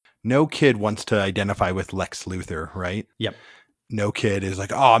no kid wants to identify with Lex Luthor, right? Yep. No kid is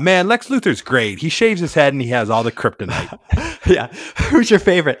like, oh man, Lex Luthor's great. He shaves his head and he has all the kryptonite. Yeah. Who's your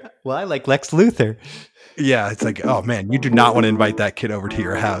favorite? Well, I like Lex Luthor. Yeah, it's like, oh man, you do not want to invite that kid over to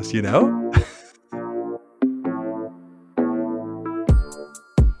your house, you know?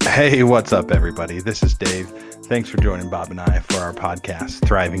 Hey, what's up, everybody? This is Dave. Thanks for joining Bob and I for our podcast,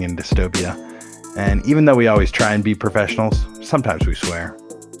 Thriving in Dystopia. And even though we always try and be professionals, sometimes we swear.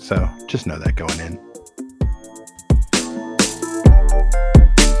 So just know that going in.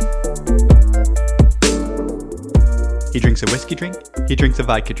 He drinks a whiskey drink. He drinks a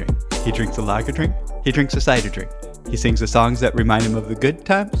vodka drink. He drinks a lager drink. He drinks a cider drink. He sings the songs that remind him of the good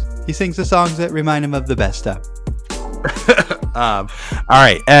times. He sings the songs that remind him of the best time. All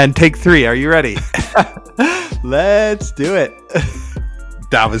right, and take 3. Are you ready? Let's do it.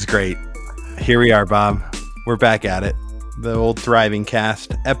 That was great. Here we are, Bob. We're back at it. The old Thriving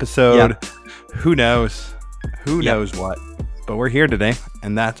Cast episode. Yep. Who knows? Who knows what? But we're here today,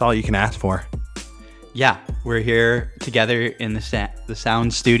 and that's all you can ask for. Yeah, we're here together in the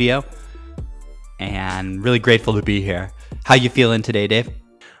sound studio, and really grateful to be here. How you feeling today, Dave?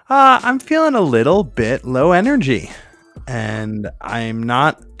 I'm feeling a little bit low energy, and I'm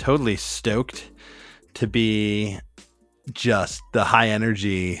not totally stoked to be just the high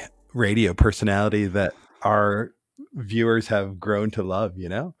energy radio personality that our viewers have grown to love, you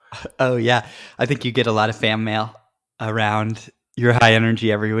know? Oh, yeah. I think you get a lot of fan mail around your high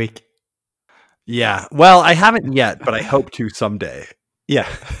energy every week. Yeah. Well, I haven't yet, but I hope to someday. Yeah.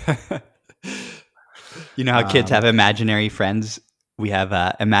 You know how kids have imaginary friends? We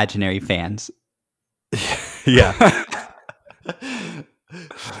have imaginary fans. Yeah.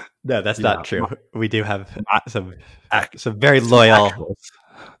 No, that's not true. We do have some very loyal. Actuals.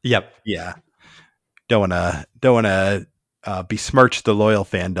 Yep. Yeah. Don't wanna besmirch the loyal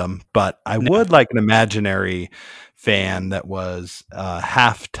fandom, but I would like an imaginary fan that was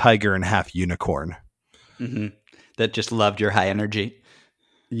half tiger and half unicorn. Mm-hmm. That just loved your high energy.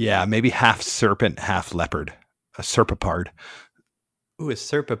 Yeah, maybe half serpent, half leopard. A serpapard. Ooh, a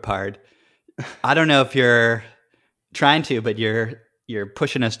serpapard. I don't know if you're trying to, but you're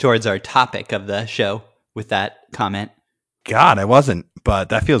pushing us towards our topic of the show with that comment. God, I wasn't, but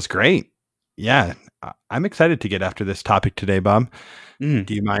that feels great. Yeah, I'm excited to get after this topic today, Bob. Do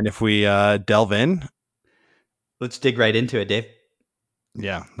you mind if we delve in? Let's dig right into it, Dave.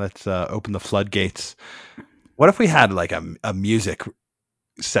 Yeah, let's open the floodgates. What if we had like a music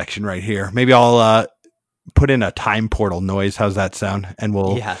section right here? Maybe I'll put in a time portal noise. How's that sound? And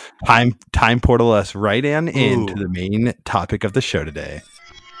we'll time portal us right into the main topic of the show today.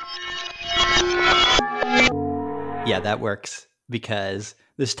 Yeah, that works because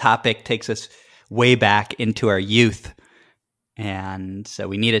this topic takes us way back into our youth. And so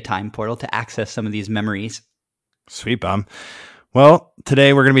we need a time portal to access some of these memories. Sweet, Bob. Well,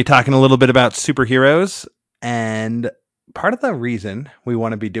 today we're going to be talking a little bit about superheroes. And part of the reason we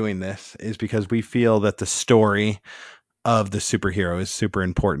want to be doing this is because we feel that the story of the superhero is super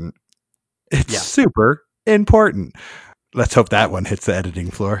important. It's super important. Let's hope that one hits the editing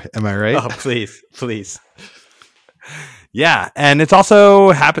floor. Am I right? Oh, please. Yeah, and it's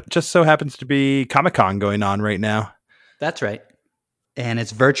also just so happens to be Comic-Con going on right now. That's right. And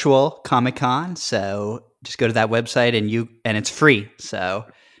it's virtual Comic-Con, so just go to that website and it's free. So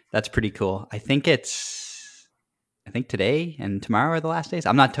that's pretty cool. I think today and tomorrow are the last days.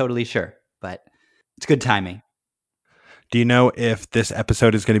 I'm not totally sure, but it's good timing. Do you know if this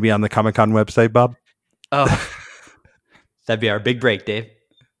episode is going to be on the Comic-Con website, Bob? Oh, that'd be our big break, Dave.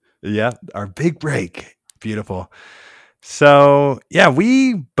 Yeah, our big break. Beautiful. So, yeah,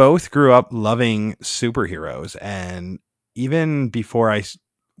 we both grew up loving superheroes. And even before I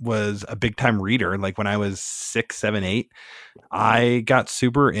was a big time reader, like when I was 6, 7, 8, I got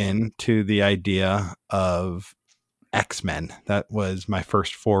super into the idea of X-Men. That was my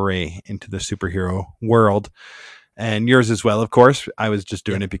first foray into the superhero world. And yours as well, of course. I was just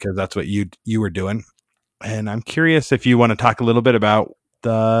doing it because that's what you were doing. And I'm curious if you want to talk a little bit about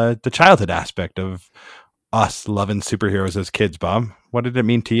the childhood aspect of us loving superheroes as kids, Bob. What did it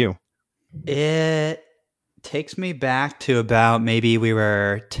mean to you? It takes me back to about maybe we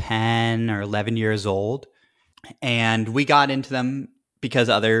were 10 or 11 years old. And we got into them because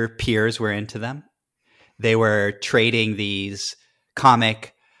other peers were into them. They were trading these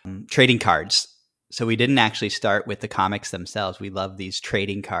comic trading cards. So we didn't actually start with the comics themselves. We loved these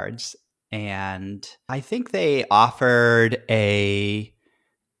trading cards. And I think they offered a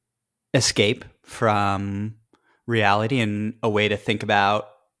escape from reality and a way to think about,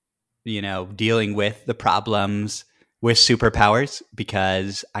 dealing with the problems with superpowers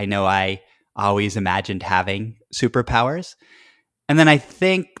because I know I always imagined having superpowers. And then I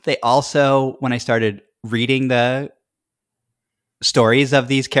think they also, when I started reading the stories of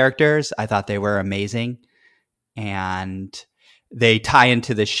these characters, I thought they were amazing. And they tie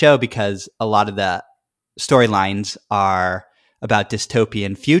into the show because a lot of the storylines are about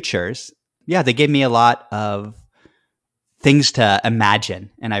dystopian futures. Yeah, they gave me a lot of things to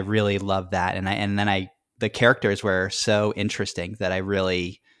imagine, and I really love that. The characters were so interesting that I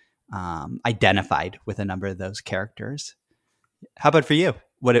really identified with a number of those characters. How about for you?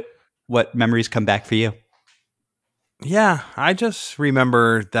 What memories come back for you? Yeah, I just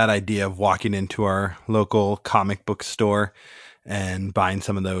remember that idea of walking into our local comic book store and buying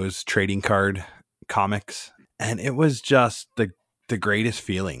some of those trading card comics. And it was just the greatest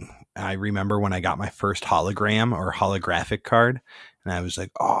feeling. I remember when I got my first hologram or holographic card, and I was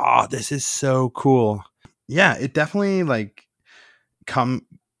like, "Oh, this is so cool." Yeah, it definitely come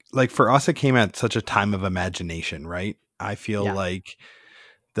for us it came at such a time of imagination, right? I feel Yeah. like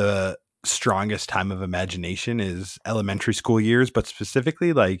the strongest time of imagination is elementary school years, but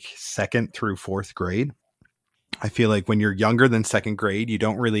specifically like second through fourth grade. I feel like when you're younger than second grade, you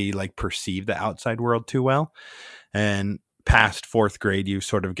don't really like perceive the outside world too well. And past fourth grade, you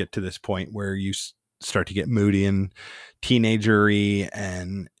sort of get to this point where you start to get moody and teenagery,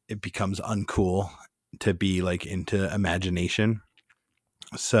 and it becomes uncool to be like into imagination.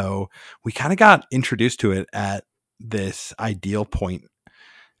 So we kind of got introduced to it at this ideal point,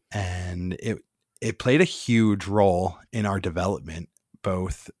 and it played a huge role in our development,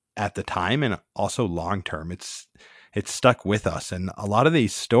 both at the time and also long term. It's stuck with us, and a lot of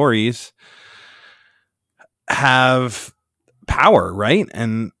these stories have power, right?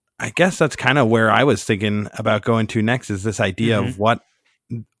 And I guess that's kind of where I was thinking about going to next, is this idea of Hmm.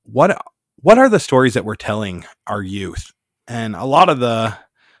 what what are the stories that we're telling our youth. And a lot of the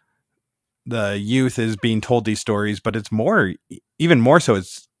youth is being told these stories, but it's more, even more so,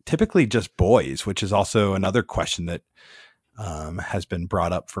 it's typically just boys, which is also another question that has been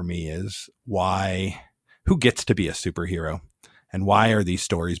brought up for me, is why, who gets to be a superhero, and why are these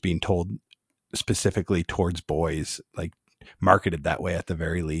stories being told specifically towards boys, like marketed that way at the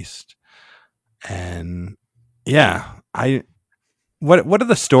very least. And yeah, I what do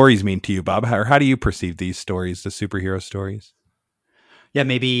the stories mean to you, Bob? How do you perceive these stories, the superhero stories? Yeah,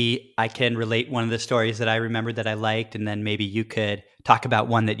 maybe I can relate one of the stories that I remembered that I liked, and then maybe you could talk about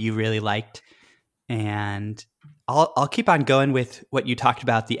one that you really liked. And I'll keep on going with what you talked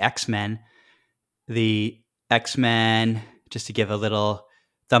about, the X-Men. The X-Men, just to give a little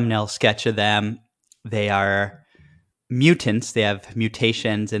thumbnail sketch of them, they are mutants. They have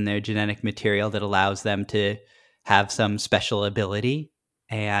mutations in their genetic material that allows them to have some special ability.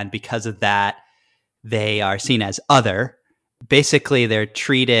 And because of that, they are seen as other. Basically, they're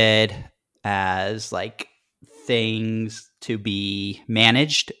treated as like things to be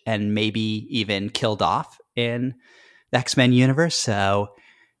managed and maybe even killed off in the X-Men universe. So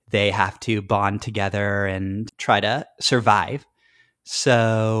they have to bond together and try to survive.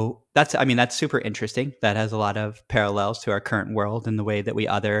 So that's super interesting. That has a lot of parallels to our current world and the way that we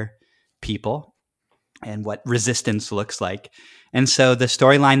other people and what resistance looks like. And so the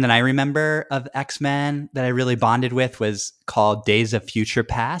storyline that I remember of X-Men that I really bonded with was called Days of Future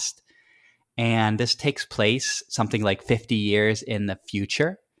Past. And this takes place something like 50 years in the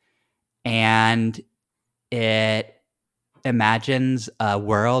future. And it imagines a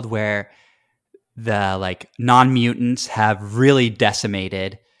world where the like non-mutants have really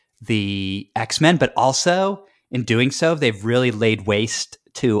decimated the X-Men, but also in doing so, they've really laid waste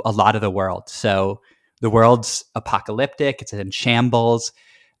to a lot of the world. So the world's apocalyptic, it's in shambles.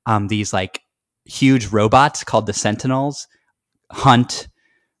 These like huge robots called the Sentinels hunt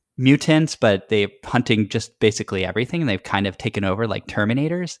mutants, but they're hunting just basically everything. They've kind of taken over like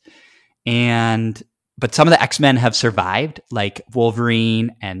Terminators. And but some of the X-Men have survived, like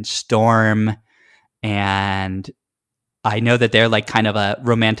Wolverine and Storm, and I know that they're like kind of a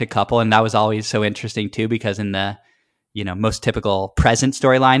romantic couple, and that was always so interesting too because in the most typical present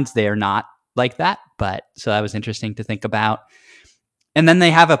storylines they are not like that, but so that was interesting to think about. And then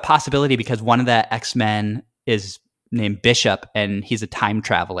they have a possibility because one of the X-Men is named Bishop and he's a time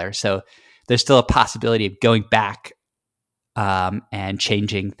traveler, so there's still a possibility of going back and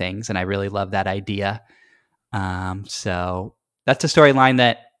changing things, and I really love that idea. So that's a storyline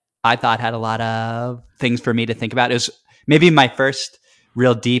that I thought had a lot of things for me to think about. It was maybe my first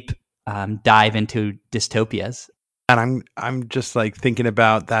real deep dive into dystopias. And I'm just like thinking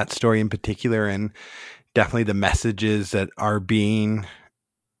about that story in particular, and definitely the messages that are being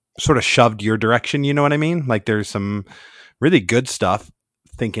sort of shoved your direction. You know what I mean? Like there's some really good stuff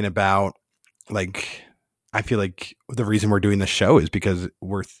thinking about, like, I feel like the reason we're doing this show is because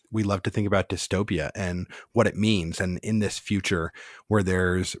we love to think about dystopia and what it means. And in this future where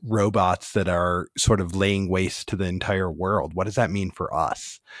there's robots that are sort of laying waste to the entire world, what does that mean for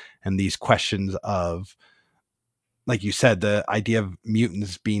us? And these questions of, like you said, the idea of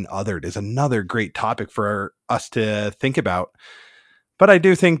mutants being othered is another great topic for us to think about. But I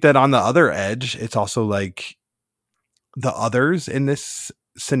do think that on the other edge, it's also like the others in this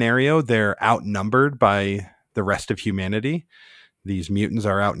scenario, they're outnumbered by the rest of humanity. These mutants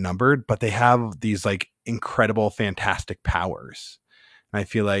are outnumbered, but they have these like incredible, fantastic powers. And I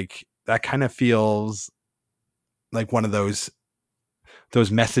feel like that kind of feels like one of those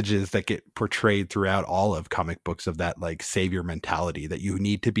messages that get portrayed throughout all of comic books, of that like savior mentality, that you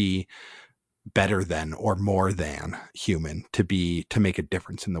need to be better than or more than human to make a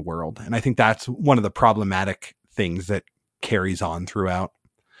difference in the world. And I think that's one of the problematic things that carries on throughout.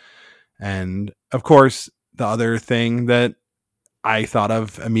 And of course, the other thing that I thought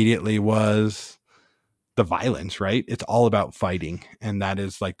of immediately was the violence, right? It's all about fighting, and that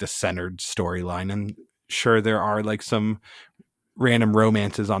is like the centered storyline. And sure, there are like some random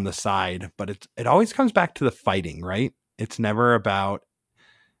romances on the side, but it always comes back to the fighting, right? It's never about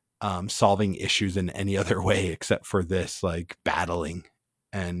solving issues in any other way except for this like battling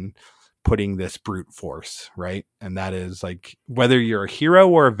and putting this brute force, right? And that is like, whether you're a hero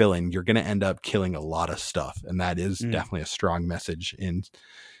or a villain, you're going to end up killing a lot of stuff, and that is definitely a strong message in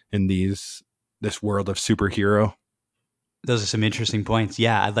this world of superhero. Those are some interesting points.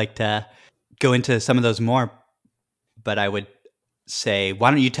 Yeah, I'd like to go into some of those more, but I would say,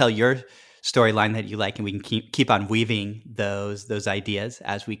 why don't you tell your storyline that you like, and we can keep on weaving those ideas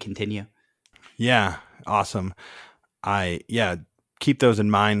as we continue. Yeah, awesome. Yeah, keep those in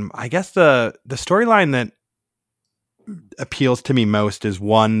mind. I guess the storyline that appeals to me most is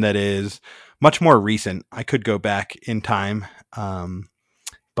one that is much more recent. I could go back in time,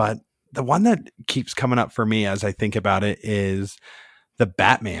 but the one that keeps coming up for me as I think about it is the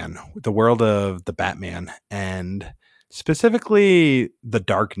Batman, the world of the Batman, and specifically The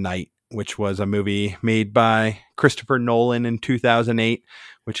Dark Knight, which was a movie made by Christopher Nolan in 2008,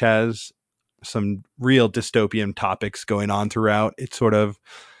 which has some real dystopian topics going on throughout. It sort of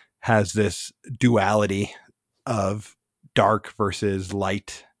has this duality of dark versus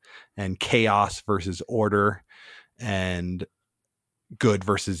light, and chaos versus order, and good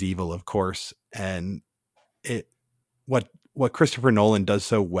versus evil, of course. And it what Christopher Nolan does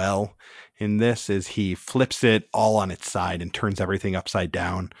so well in this is he flips it all on its side and turns everything upside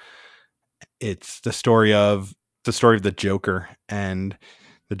down. It's the story of the Joker, and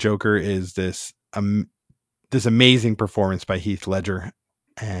the Joker is this amazing performance by Heath Ledger.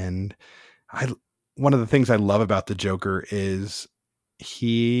 And I one of the things I love about the Joker is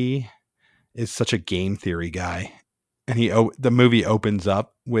he is such a game theory guy. And the movie opens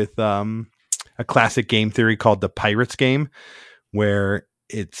up with a classic game theory called the Pirates game, where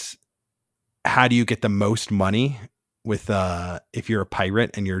it's how do you get the most money with if you're a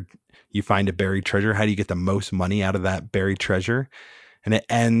pirate and you find a buried treasure, how do you get the most money out of that buried treasure? And it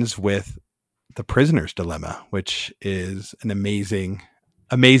ends with the prisoner's dilemma, which is an amazing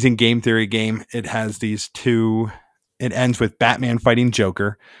game theory game. It has it ends with Batman fighting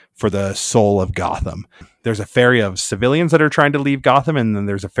Joker for the soul of Gotham. There's a ferry of civilians that are trying to leave Gotham, and then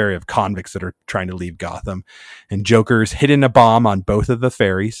there's a ferry of convicts that are trying to leave Gotham. And Joker's hidden a bomb on both of the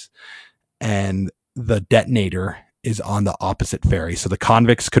ferries, and the detonator is on the opposite ferry. So the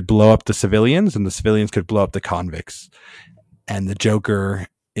convicts could blow up the civilians, and the civilians could blow up the convicts. And the Joker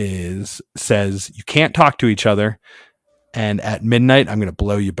says, you can't talk to each other, and at midnight, I'm going to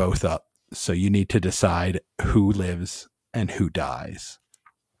blow you both up. So you need to decide who lives and who dies,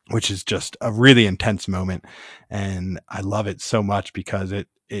 which is just a really intense moment. And I love it so much because it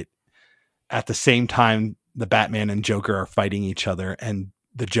at the same time, the Batman and Joker are fighting each other, and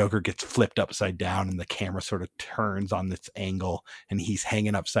the Joker gets flipped upside down, and the camera sort of turns on this angle, and he's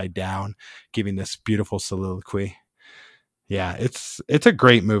hanging upside down, giving this beautiful soliloquy. Yeah, it's a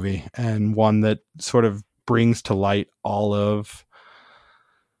great movie, and one that sort of brings to light all of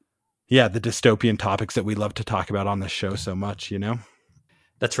the dystopian topics that we love to talk about on this show so much, you know?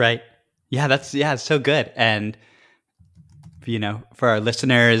 That's right. Yeah, it's so good. And for our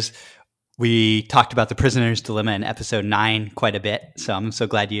listeners, we talked about the prisoner's dilemma in episode 9 quite a bit. So I'm so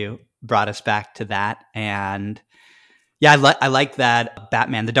glad you brought us back to that. And yeah, I like that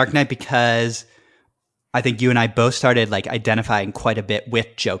Batman, The Dark Knight, because I think you and I both started like identifying quite a bit with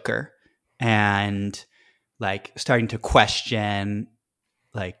Joker, and like starting to question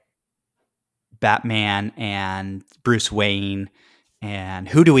like Batman and Bruce Wayne, and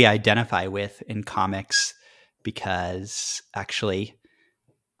who do we identify with in comics? Because actually,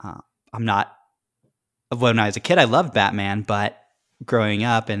 I'm not. When I was a kid, I loved Batman, but growing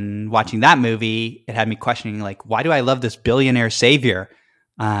up and watching that movie, it had me questioning, like, why do I love this billionaire savior?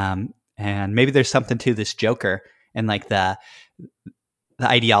 And maybe there's something to this Joker and like the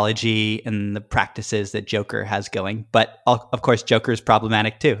ideology and the practices that Joker has going. But of course, Joker is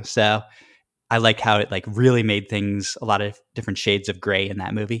problematic too. So I like how it like really made things a lot of different shades of gray in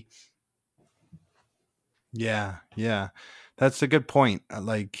that movie. Yeah, yeah. That's a good point.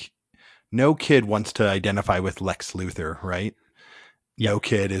 Like, no kid wants to identify with Lex Luthor, right? Yeah. No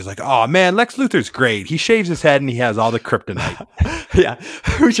kid is like, oh man, Lex Luthor's great. He shaves his head and he has all the kryptonite. Yeah.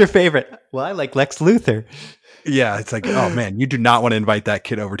 Who's your favorite? Well, I like Lex Luthor. Yeah, it's like, oh man, you do not want to invite that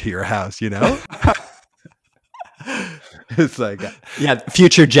kid over to your house, you know? It's like, Yeah,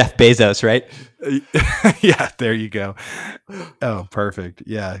 future Jeff Bezos, right? yeah, there you go. Oh, perfect.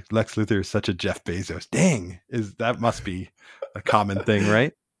 Yeah, Lex Luthor is such a Jeff Bezos. Dang, that must be a common thing,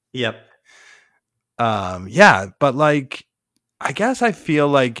 right? Yep. Yeah, but like, I guess I feel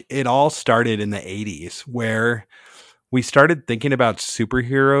like it all started in the 80s where we started thinking about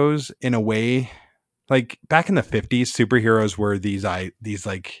superheroes in a way. Like back in the 50s, superheroes were these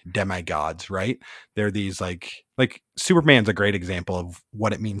like demigods, right? They're these like Superman's a great example of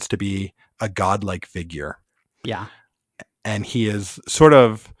what it means to be a godlike figure. Yeah. And he's sort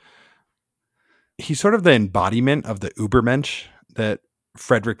of the embodiment of the Übermensch that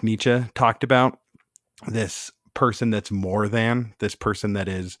Friedrich Nietzsche talked about. This person that's more than, this person that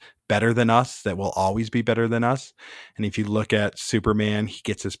is better than us, that will always be better than us. And if you look at Superman, he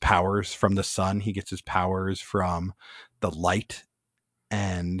gets his powers from the sun, he gets his powers from the light,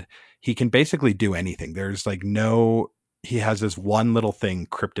 and he can basically do anything. There's like he has this one little thing,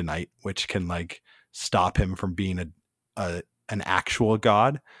 kryptonite, which can like stop him from being an actual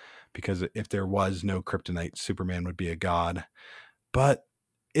god, because if there was no kryptonite, Superman would be a god. But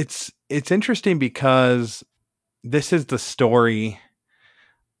it's interesting because this is the story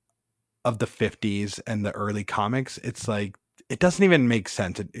of the 50s and the early comics. It's like, it doesn't even make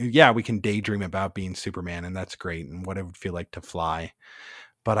sense. Yeah, we can daydream about being Superman, and that's great, and what it would feel like to fly.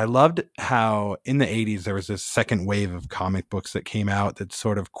 But I loved how in the 80s there was this second wave of comic books that came out that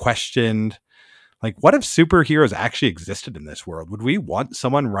sort of questioned, like, what if superheroes actually existed in this world? Would we want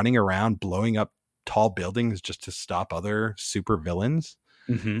someone running around blowing up tall buildings just to stop other super villains?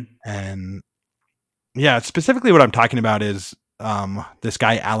 Mm-hmm. And yeah, specifically what I'm talking about is this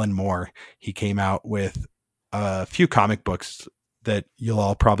guy Alan Moore. He came out with a few comic books that you'll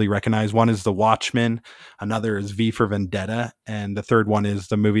all probably recognize. One is The Watchmen, another is V for Vendetta, and the third one is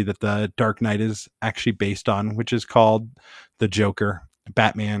the movie that The Dark Knight is actually based on, which is called The Joker,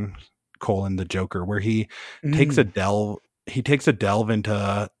 Batman: The Joker, where he takes a delve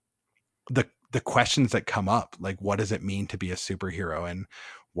into the questions that come up, like, what does it mean to be a superhero, and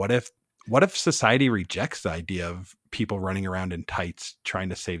what if society rejects the idea of people running around in tights trying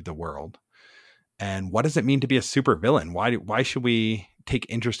to save the world? And what does it mean to be a supervillain? Why should we take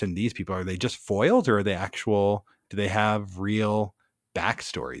interest in these people? Are they just foils, or are they actual? Do they have real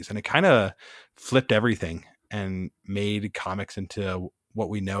backstories? And it kind of flipped everything and made comics into what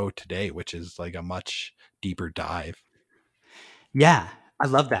we know today, which is like a much deeper dive. Yeah, I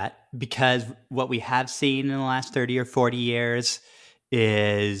love that because what we have seen in the last 30 or 40 years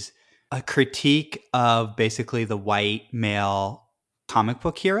is a critique of basically the white male comic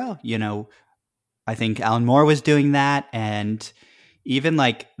book hero. You know, I think Alan Moore was doing that. And even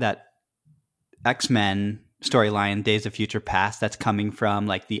like that X-Men storyline, Days of Future Past, that's coming from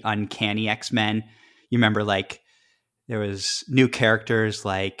like the uncanny X-Men. You remember like there was new characters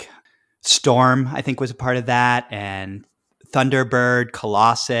like Storm, I think, was a part of that, and Thunderbird,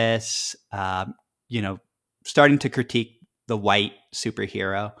 Colossus, starting to critique the white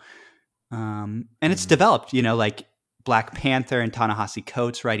superhero. And it's developed, like Black Panther and Ta-Nehisi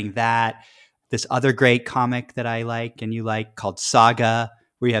Coates writing that. This other great comic that I like and you like called Saga,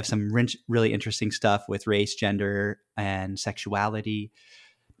 where you have some really interesting stuff with race, gender, and sexuality.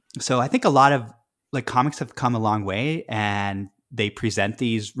 So I think a lot of like comics have come a long way, and they present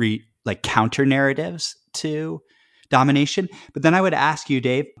these like counter narratives to domination. But then I would ask you,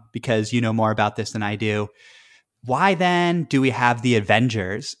 Dave, because you know more about this than I do, why then do we have the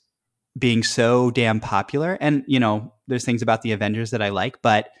Avengers being so damn popular? And, there's things about the Avengers that I like,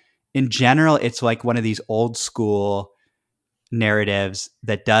 but in general, it's like one of these old school narratives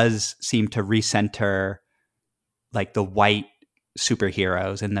that does seem to recenter like the white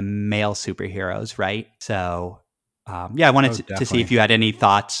superheroes and the male superheroes, right? So, I wanted to see if Definitely. you had any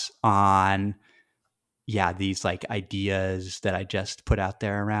thoughts on yeah, these like ideas that I just put out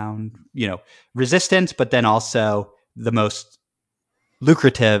there around, resistance, but then also the most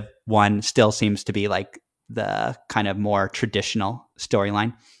lucrative one still seems to be like the kind of more traditional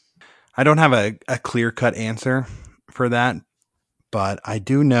storyline. I don't have a clear cut answer for that, but I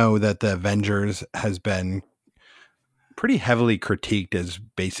do know that the Avengers has been pretty heavily critiqued as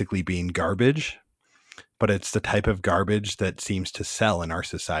basically being garbage, but it's the type of garbage that seems to sell in our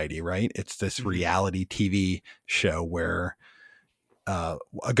society, right? It's this reality TV show where a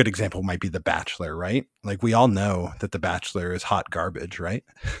good example might be The Bachelor, right? Like we all know that The Bachelor is hot garbage, right?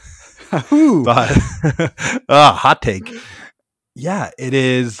 But hot take. Yeah, it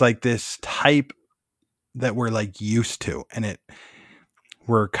is like this type that we're like used to, and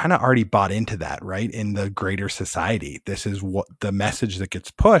we're kind of already bought into that, right? In the greater society, this is what the message that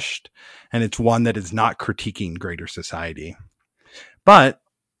gets pushed, and it's one that is not critiquing greater society. But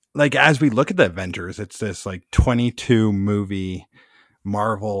like as we look at the Avengers, it's this like 22 movie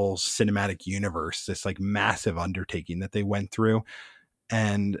Marvel Cinematic Universe, this like massive undertaking that they went through,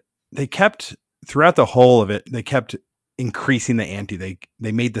 and they kept throughout the whole of it, they kept increasing the ante.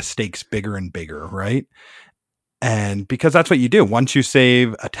 They made the stakes bigger and bigger, right? And because that's what you do. Once you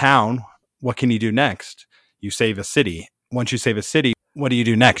save a town, what can you do next? You save a city. Once you save a city, what do you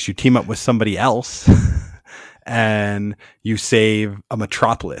do next? You team up with somebody else and you save a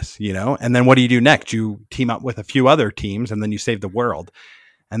metropolis, And then what do you do next? You team up with a few other teams and then you save the world.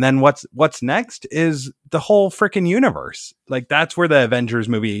 And then what's next is the whole freaking universe. Like that's where the Avengers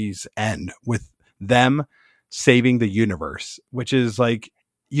movies end, with them saving the universe, which is like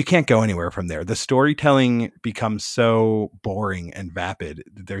you can't go anywhere from there. The storytelling becomes so boring and vapid.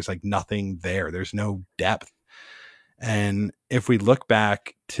 There's like nothing there. There's no depth. And if we look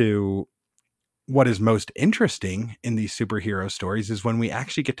back to what is most interesting in these superhero stories is when we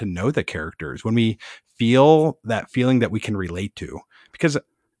actually get to know the characters, when we feel that feeling that we can relate to. Because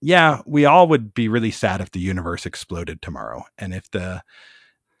yeah, we all would be really sad if the universe exploded tomorrow, and if that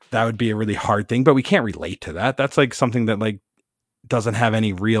would be a really hard thing, but we can't relate to that. That's like something that like doesn't have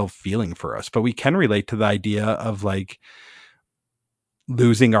any real feeling for us, but we can relate to the idea of like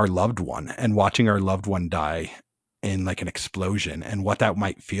losing our loved one and watching our loved one die in like an explosion, and what that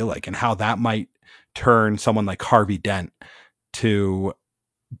might feel like, and how that might turn someone like Harvey Dent to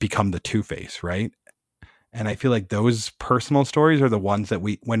become the Two-Face, right? And I feel like those personal stories are the ones that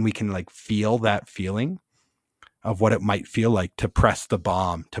when we can like feel that feeling of what it might feel like to press the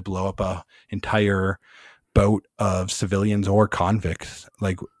bomb, to blow up a entire boat of civilians or convicts.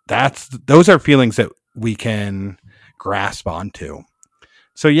 Like those are feelings that we can grasp onto.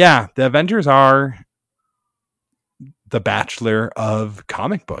 So yeah, the Avengers are the Bachelor of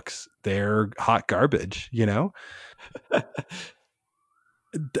comic books. They're hot garbage,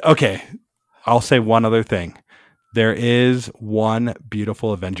 Okay, I'll say one other thing. There is one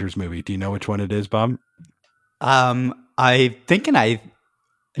beautiful Avengers movie. Do you know which one it is, Bob? I thinking I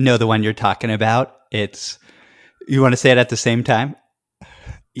know the one you're talking about. You want to say it at the same time?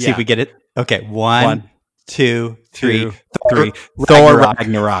 Yeah. See if we get it. Okay, one, two, three. Thor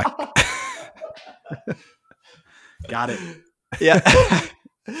Ragnarok. Got it. Yeah.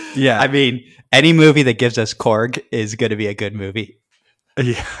 Yeah. I mean, any movie that gives us Korg is going to be a good movie.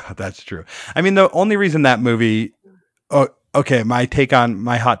 Yeah, that's true. I mean, the only reason that movie. Oh, okay. My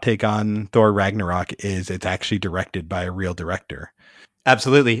hot take on Thor Ragnarok is it's actually directed by a real director.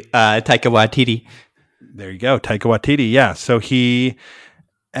 Absolutely, Taika Waititi. There you go, Taika Waititi. Yeah. So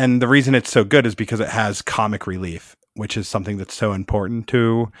and the reason it's so good is because it has comic relief, which is something that's so important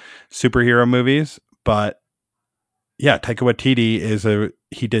to superhero movies. But yeah, Taika Waititi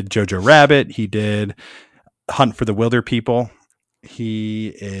he did Jojo Rabbit. He did Hunt for the Wilder People.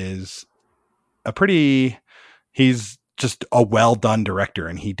 He is he's just a well done director,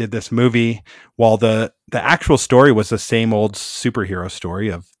 and he did this movie while the actual story was the same old superhero story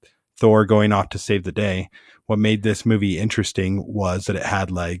of Thor going off to save the day. What made this movie interesting was that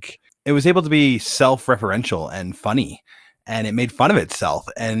it was able to be self-referential and funny, and it made fun of itself.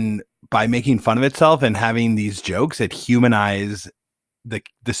 And by making fun of itself and having these jokes, it humanized the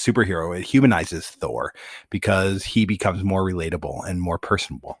superhero. It humanizes Thor because he becomes more relatable and more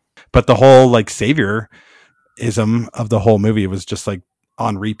personable. But the whole like saviorism of the whole movie was just like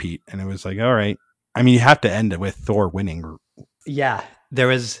on repeat, and it was like, all right. I mean, you have to end it with Thor winning. Yeah, there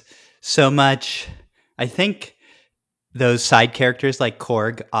was so much. I think those side characters like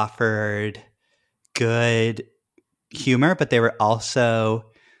Korg offered good humor, but they were also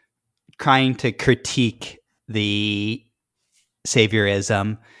trying to critique the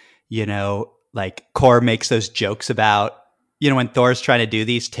saviorism. Like Korg makes those jokes about, when Thor's trying to do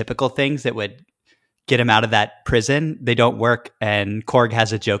these typical things that would get him out of that prison, they don't work. And Korg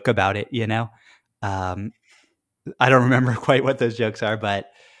has a joke about it, I don't remember quite what those jokes are, but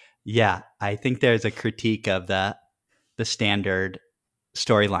yeah, I think there's a critique of the standard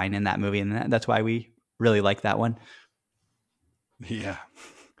storyline in that movie, and that's why we really like that one. Yeah.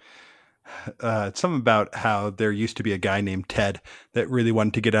 It's something about how there used to be a guy named Ted that really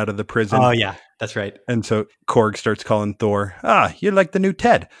wanted to get out of the prison. Oh yeah, that's right. And so Korg starts calling Thor, you're like the new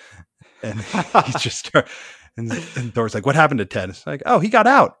Ted. And he's just and Thor's like, what happened to Ted? It's like, oh, he got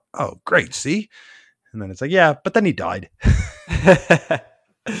out. Oh, great. See? And then it's like, yeah, but then he died.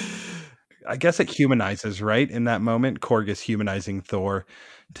 I guess it humanizes, right? In that moment, Korg is humanizing Thor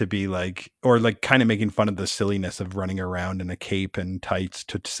to be like, or like kind of making fun of the silliness of running around in a cape and tights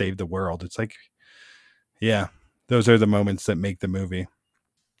to save the world. It's like, yeah, those are the moments that make the movie.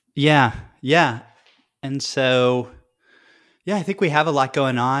 Yeah, yeah. And so, yeah, I think we have a lot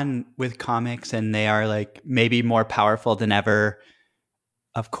going on with comics, and they are like maybe more powerful than ever.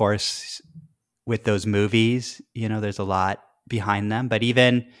 Of course, with those movies, there's a lot behind them. But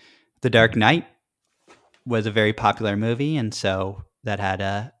even The Dark Knight was a very popular movie, and so that had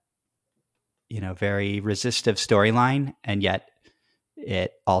a very resistive storyline, and yet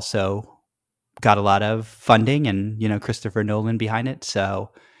it also got a lot of funding and Christopher Nolan behind it. So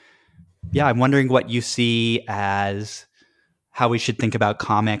yeah, I'm wondering what you see as how we should think about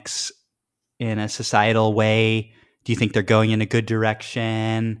comics in a societal way. Do you think they're going in a good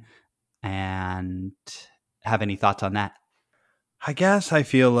direction? And have any thoughts on that? I guess I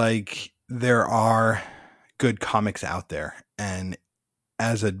feel like there are good comics out there, and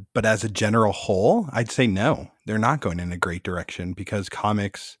as a general whole, I'd say no, they're not going in a great direction, because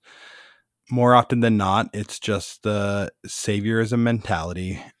comics, more often than not, it's just the saviorism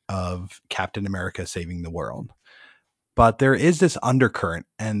mentality of Captain America saving the world. But there is this undercurrent,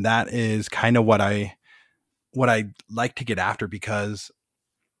 and that is kind of what I like to get after, because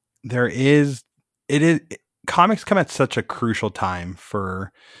there is it is comics come at such a crucial time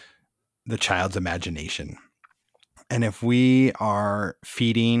for the child's imagination. And if we are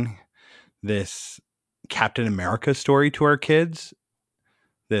feeding this Captain America story to our kids,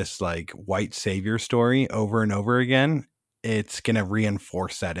 this like white savior story over and over again, it's going to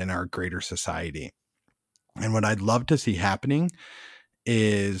reinforce that in our greater society. And what I'd love to see happening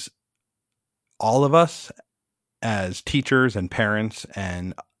is all of us as teachers and parents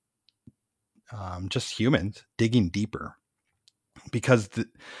and just humans digging deeper, because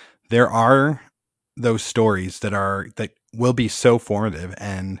there are those stories that will be so formative,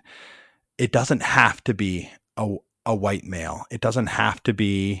 and it doesn't have to be a white male. It doesn't have to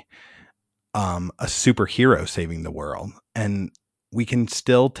be a superhero saving the world. And we can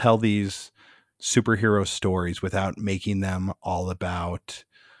still tell these superhero stories without making them all about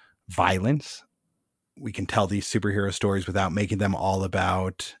violence. We can tell these superhero stories without making them all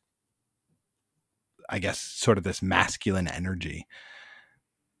about, I guess, sort of this masculine energy.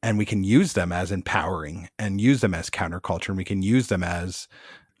 And we can use them as empowering and use them as counterculture. And we can use them as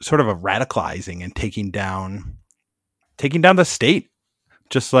sort of a radicalizing and taking down the state,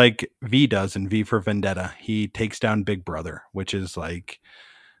 just like V does in V for Vendetta. He takes down Big Brother, which is like,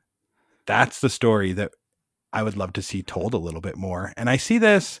 that's the story that I would love to see told a little bit more. And I see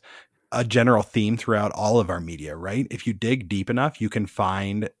this a general theme throughout all of our media, right? If you dig deep enough, you can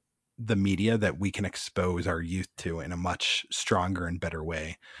find the media that we can expose our youth to in a much stronger and better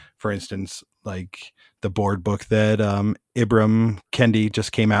way. For instance, like the board book that Ibram Kendi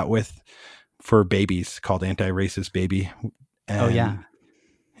just came out with for babies called Anti-Racist Baby. And Oh yeah.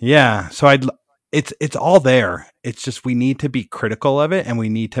 yeah, so it's all there. It's just we need to be critical of it, and we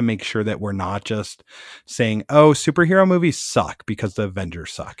need to make sure that we're not just saying, "Oh, superhero movies suck because the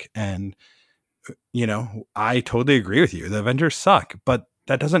Avengers suck." And I totally agree with you. The Avengers suck, but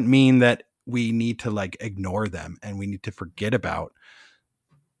that doesn't mean that we need to like ignore them, and we need to forget about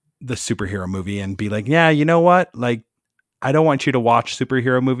the superhero movie and be like, "Yeah, you know what? Like, I don't want you to watch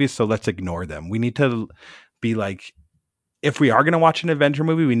superhero movies, so let's ignore them." We need to be like, if we are going to watch an Avenger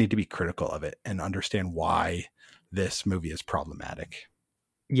movie, we need to be critical of it and understand why this movie is problematic.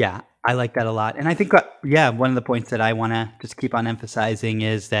 Yeah, I like that a lot. And I think, one of the points that I want to just keep on emphasizing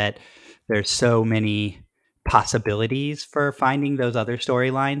is that there's so many possibilities for finding those other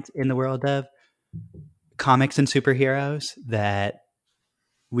storylines in the world of comics and superheroes, that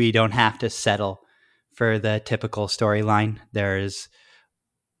we don't have to settle for the typical storyline. There's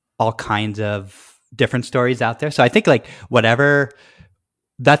all kinds of different stories out there. So I think like whatever,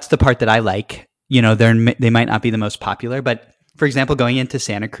 that's the part that I like. They might not be the most popular, but for example, going into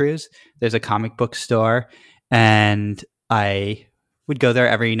Santa Cruz, there's a comic book store, and I would go there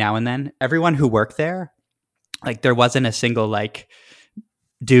every now and then. Everyone who worked there, like there wasn't a single like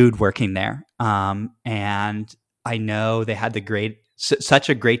dude working there. And I know they had such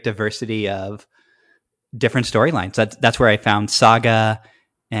a great diversity of different storylines. That's where I found Saga,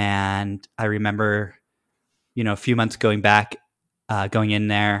 and I remember, a few months going in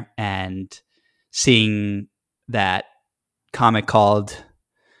there and seeing that comic called,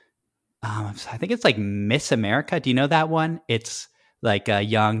 I think it's like Miss America. Do you know that one? It's like a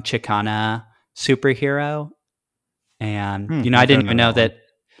young Chicana superhero, and I I didn't don't even know know that one.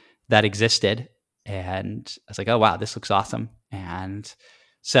 that existed. And I was like, oh wow, this looks awesome. And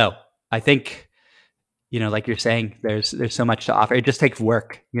so I think, like you're saying, there's so much to offer. It just takes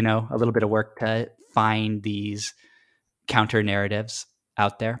work, a little bit of work to find these counter narratives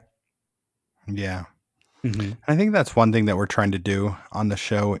out there. Yeah. Mm-hmm. I think that's one thing that we're trying to do on the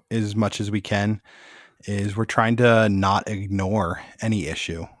show as much as we can is we're trying to not ignore any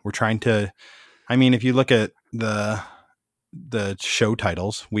issue. We're trying to, I mean, if you look at the show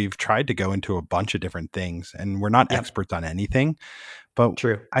titles, we've tried to go into a bunch of different things and we're not Yep. experts on anything, but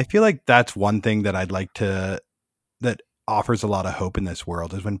True. I feel like that's one thing that I'd like to that offers a lot of hope in this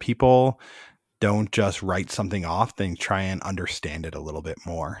world is when people don't just write something off, then try and understand it a little bit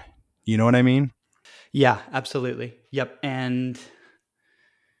more. You know what I mean? Yeah, absolutely. Yep. And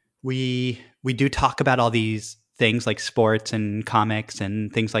we do talk about all these things like sports and comics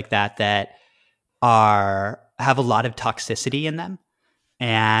and things like that that are have a lot of toxicity in them,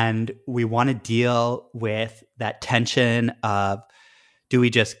 and we want to deal with that tension of, do we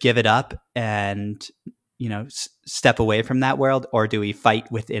just give it up and step away from that world, or do we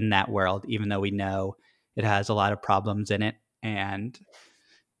fight within that world even though we know it has a lot of problems in it? And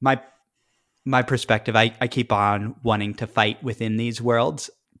my my perspective, I keep on wanting to fight within these worlds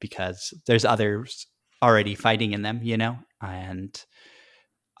because there's others already fighting in them, and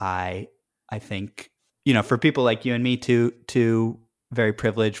I I think, for people like you and me, to very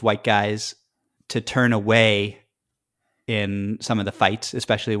privileged white guys, to turn away in some of the fights,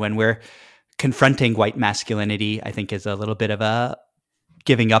 especially when we're confronting white masculinity, I think is a little bit of a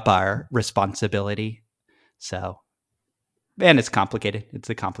giving up our responsibility. So, and it's complicated. It's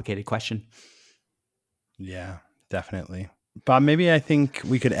a complicated question. Yeah, definitely. Bob, maybe I think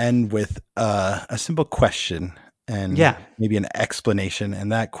we could end with a simple question and Yeah. maybe an explanation.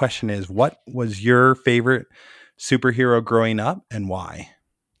 And that question is, what was your favorite superhero growing up and why?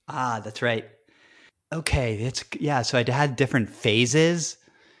 Ah, that's right. Okay, it's yeah. So I had different phases,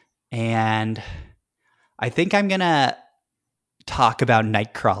 and I think I'm gonna talk about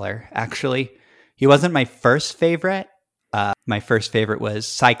Nightcrawler. Actually, he wasn't my first favorite. My first favorite was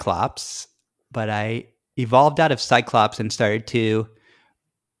Cyclops, but I evolved out of Cyclops and started to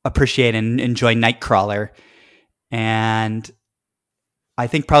appreciate and enjoy Nightcrawler. And I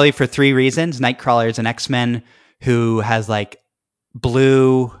think probably for three reasons. Nightcrawler is an X-Men who has like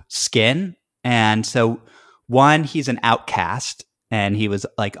blue skin. And so, one, he's an outcast, and he was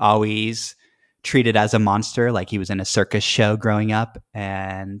like always treated as a monster, like he was in a circus show growing up.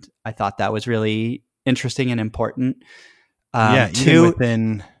 And I thought that was really interesting and important. Yeah, Two,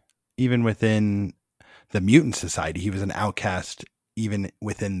 even within the mutant society, he was an outcast even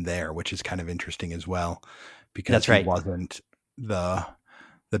within there, which is kind of interesting as well, because that's he right. wasn't the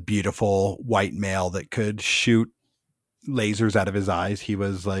the beautiful white male that could shoot lasers out of his eyes. He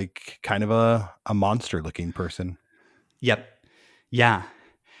was like kind of a monster looking person. Yep. Yeah.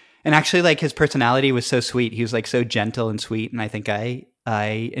 And actually, like his personality was so sweet. He was like so gentle and sweet, and I think I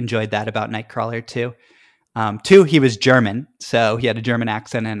enjoyed that about Nightcrawler too. Two, he was German, so he had a German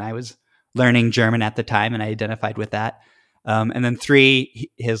accent, and I was learning German at the time, and I identified with that. And then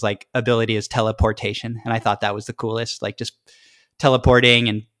three, his like ability is teleportation, and I thought that was the coolest, like just teleporting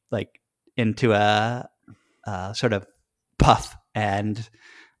and like into a sort of puff, and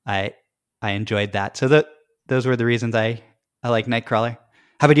I I enjoyed that. So those were the reasons I like Nightcrawler.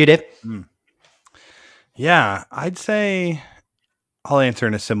 How about you, Dave? Mm. Yeah, I'd say I'll answer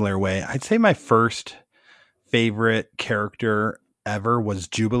in a similar way. I'd say my first favorite character ever was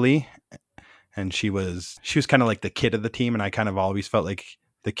Jubilee, and she was kind of like the kid of the team, and I kind of always felt like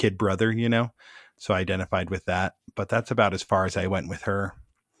the kid brother, you know. So I identified with that, but that's about as far as I went with her.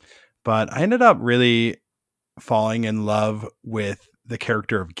 But I ended up really falling in love with the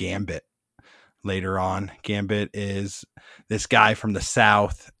character of Gambit later on. Gambit is this guy from the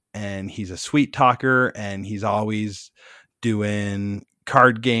South, and he's a sweet talker, and he's always doing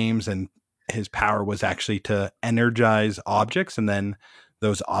card games. And his power was actually to energize objects, and then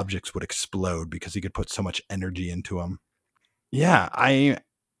those objects would explode because he could put so much energy into them. Yeah, I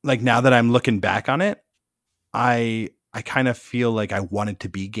like now that I'm looking back on it, I I kind of feel like I wanted to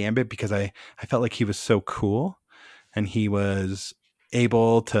be Gambit because I felt like he was so cool and he was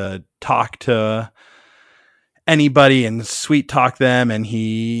able to talk to anybody and sweet talk them, and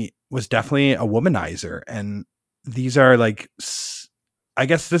he was definitely a womanizer. And these are like, I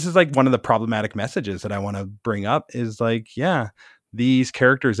guess this is like one of the problematic messages that I want to bring up is like, yeah, these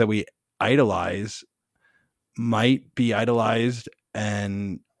characters that we idolize might be idolized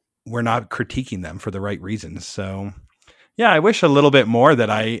and we're not critiquing them for the right reasons. So yeah, I wish a little bit more that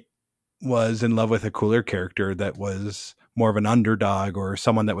I was in love with a cooler character that was more of an underdog or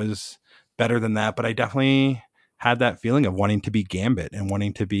someone that was better than that. But I definitely had that feeling of wanting to be Gambit and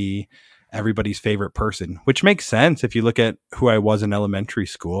wanting to be everybody's favorite person, which makes sense if you look at who I was in elementary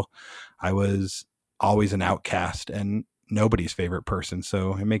school. I was always an outcast and nobody's favorite person.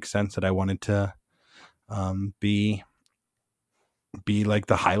 So it makes sense that I wanted to be like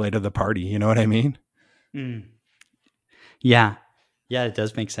the highlight of the party. You know what I mean? Mm. Yeah. Yeah, it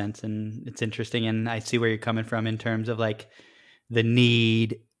does make sense. And it's interesting. And I see where you're coming from in terms of like the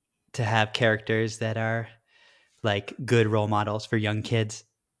need to have characters that are like good role models for young kids.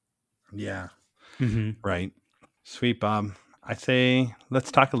 Yeah. Mm-hmm. Right. Sweet, Bob. I say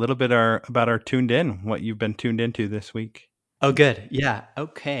let's talk a little bit about our tuned in, what you've been tuned into this week. Oh, good. Yeah.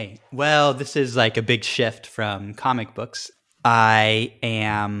 Okay. Well, this is like a big shift from comic books. I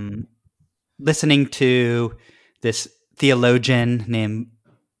am listening to this theologian named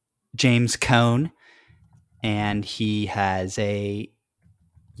James Cone, and he has a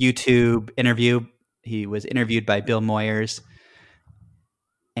YouTube interview. He was interviewed by Bill Moyers,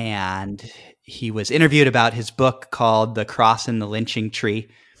 and he was interviewed about his book called The Cross and the Lynching Tree.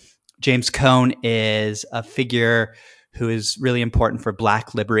 James Cone is a figure who is really important for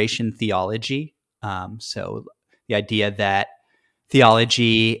Black liberation theology. So the idea that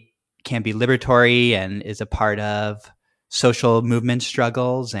theology can be liberatory and is a part of social movement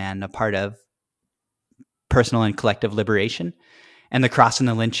struggles and a part of personal and collective liberation. And the cross and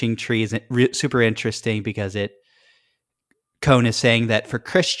the lynching tree is super interesting because Cone is saying that for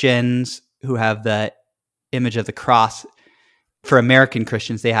Christians who have the image of the cross, for American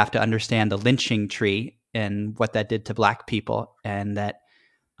Christians, they have to understand the lynching tree and what that did to Black people, and that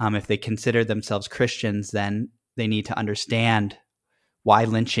if they consider themselves Christians, then they need to understand why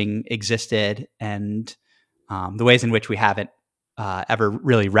lynching existed and the ways in which we haven't ever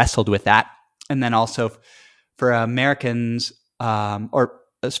really wrestled with that. And then also for Americans, or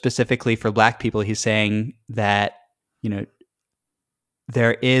specifically for Black people, he's saying that,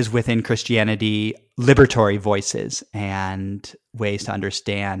 there is within Christianity liberatory voices and ways to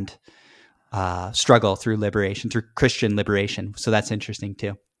understand struggle through liberation, through Christian liberation. So that's interesting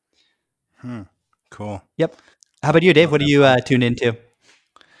too. Cool. Yep. How about you, Dave? What are you tuned into?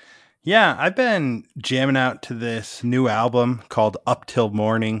 Yeah, I've been jamming out to this new album called Up Till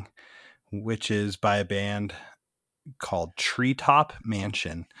Morning, which is by a band called Treetop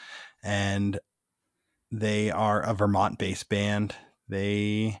Mansion. And they are a Vermont-based band.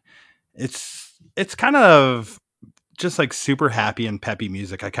 It's kind of just like super happy and peppy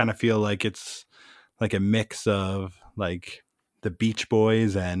music. I kind of feel like it's like a mix of like the Beach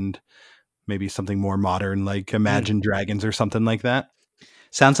Boys and maybe something more modern, like Imagine Dragons or something like that.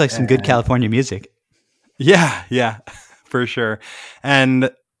 Sounds like some good California music. Yeah, for sure.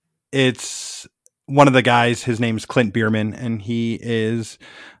 And it's one of the guys, his name's Clint Bierman, and he is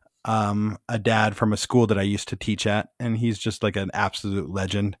a dad from a school that I used to teach at, and he's just like an absolute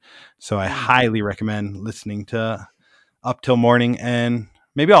legend. So I highly recommend listening to Up Till Morning, and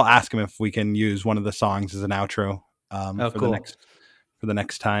maybe I'll ask him if we can use one of the songs as an outro for the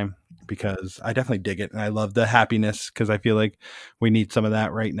next time, because I definitely dig it and I love the happiness, because I feel like we need some of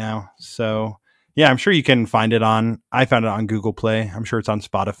that right now. So yeah, I'm sure you can find it I found it on Google Play. I'm sure it's on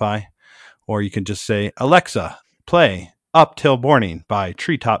Spotify, or you can just say, Alexa, play Up Till Morning by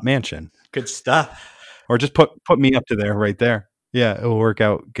Treetop Mansion. Good stuff. Or just put me up to there right there. Yeah, it will work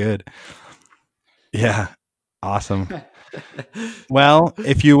out good. Yeah. Awesome. Well,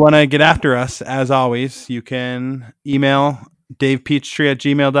 if you want to get after us, as always, you can email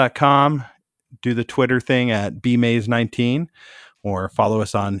davepeachtree@gmail.com, do the Twitter thing at bmaze19, or follow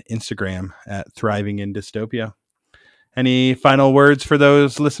us on Instagram at Thriving in Dystopia. Any final words for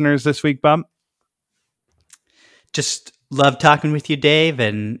those listeners this week, Bob? Just love talking with you, Dave,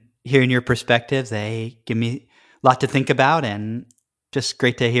 and hearing your perspectives. They give me a lot to think about, and just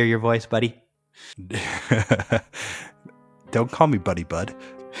great to hear your voice, buddy. Don't call me Buddy Bud.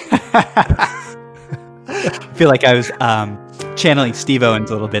 I feel like I was channeling Steve Owens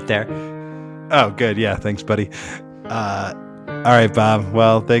a little bit there. Oh, good. Yeah, thanks, buddy. All right, Bob.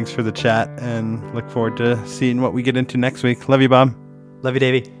 Well, thanks for the chat and look forward to seeing what we get into next week. Love you, Bob. Love you,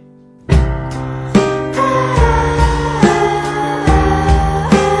 Davey.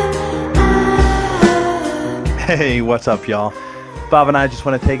 Hey, what's up, y'all? Bob and I just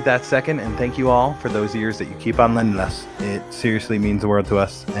want to take that second and thank you all for those years that you keep on lending us. It seriously means the world to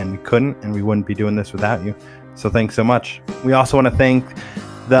us, and we couldn't and we wouldn't be doing this without you. So thanks so much. We also want to thank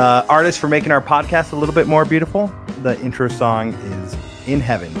the artists for making our podcast a little bit more beautiful. The intro song is In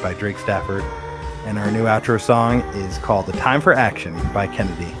Heaven by Drake Stafford, and our new outro song is called The Time for Action by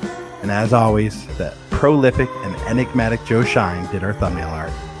Kennedy. And as always, the prolific and enigmatic Joe Shine did our thumbnail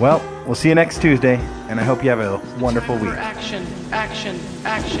art. Well, we'll see you next Tuesday, and I hope you have a wonderful week. Action, action,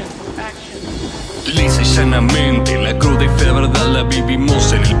 action, action. Lisa y llanamente, la cruda y fea verdad la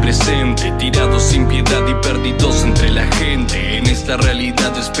vivimos en el presente, tirados sin piedad y perdidos entre la gente, en esta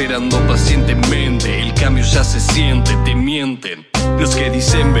realidad esperando pacientemente, el cambio ya se siente, te mienten. Los que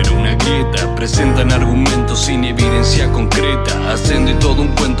dicen ver una grieta, presentan argumentos sin evidencia concreta, hacen de todo un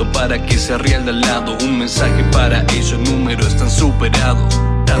cuento para que sea real de al lado, un mensaje para ellos, números están superados.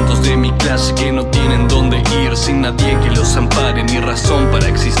 Tantos de mi clase que no tienen dónde ir, sin nadie que los ampare ni razón para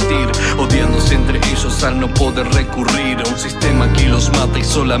existir, odiándose entre ellos al no poder recurrir a un sistema que los mata y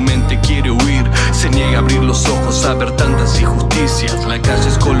solamente quiere huir. Se niega a abrir los ojos a ver tantas injusticias, la calle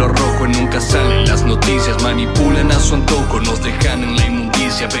es color rojo y nunca salen las noticias, manipulan a su antojo, nos dejan en la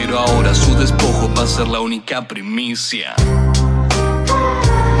inmundicia, pero ahora su despojo va a ser la única primicia.